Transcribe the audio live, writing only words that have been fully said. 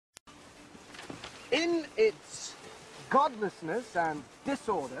In its godlessness and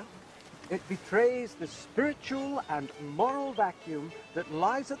disorder, it betrays the spiritual and moral vacuum that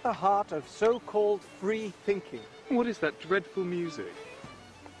lies at the heart of so-called free thinking. What is that dreadful music?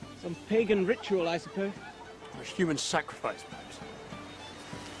 Some pagan ritual, I suppose. Or human sacrifice, perhaps.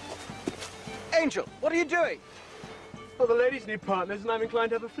 Angel, what are you doing? Well, the ladies need partners, and I'm inclined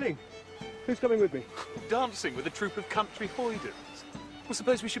to have a fling. Who's coming with me? Dancing with a troupe of country hoydens. Well,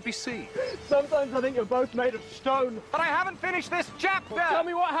 suppose we should be seen. Sometimes I think you're both made of stone. But I haven't finished this chapter! Well, tell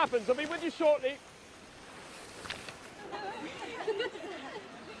me what happens. I'll be with you shortly.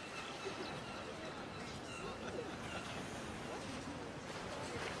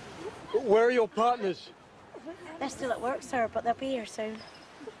 Where are your partners? They're still at work, sir, but they'll be here soon.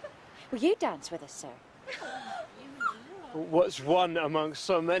 Will you dance with us, sir? What's one amongst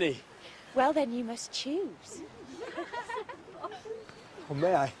so many? Well, then you must choose. Oh,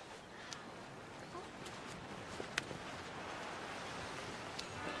 may I?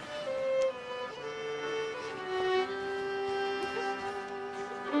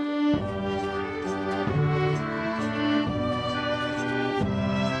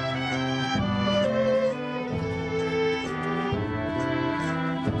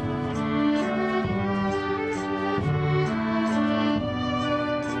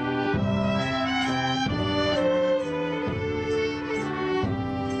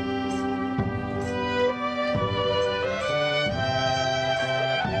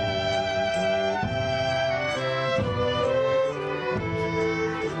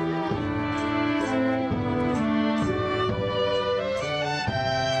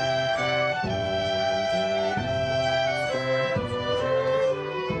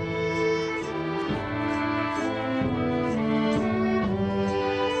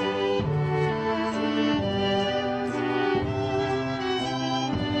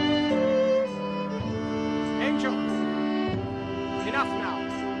 Enough now.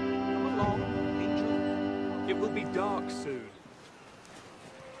 Come along, Angel. It will be dark soon.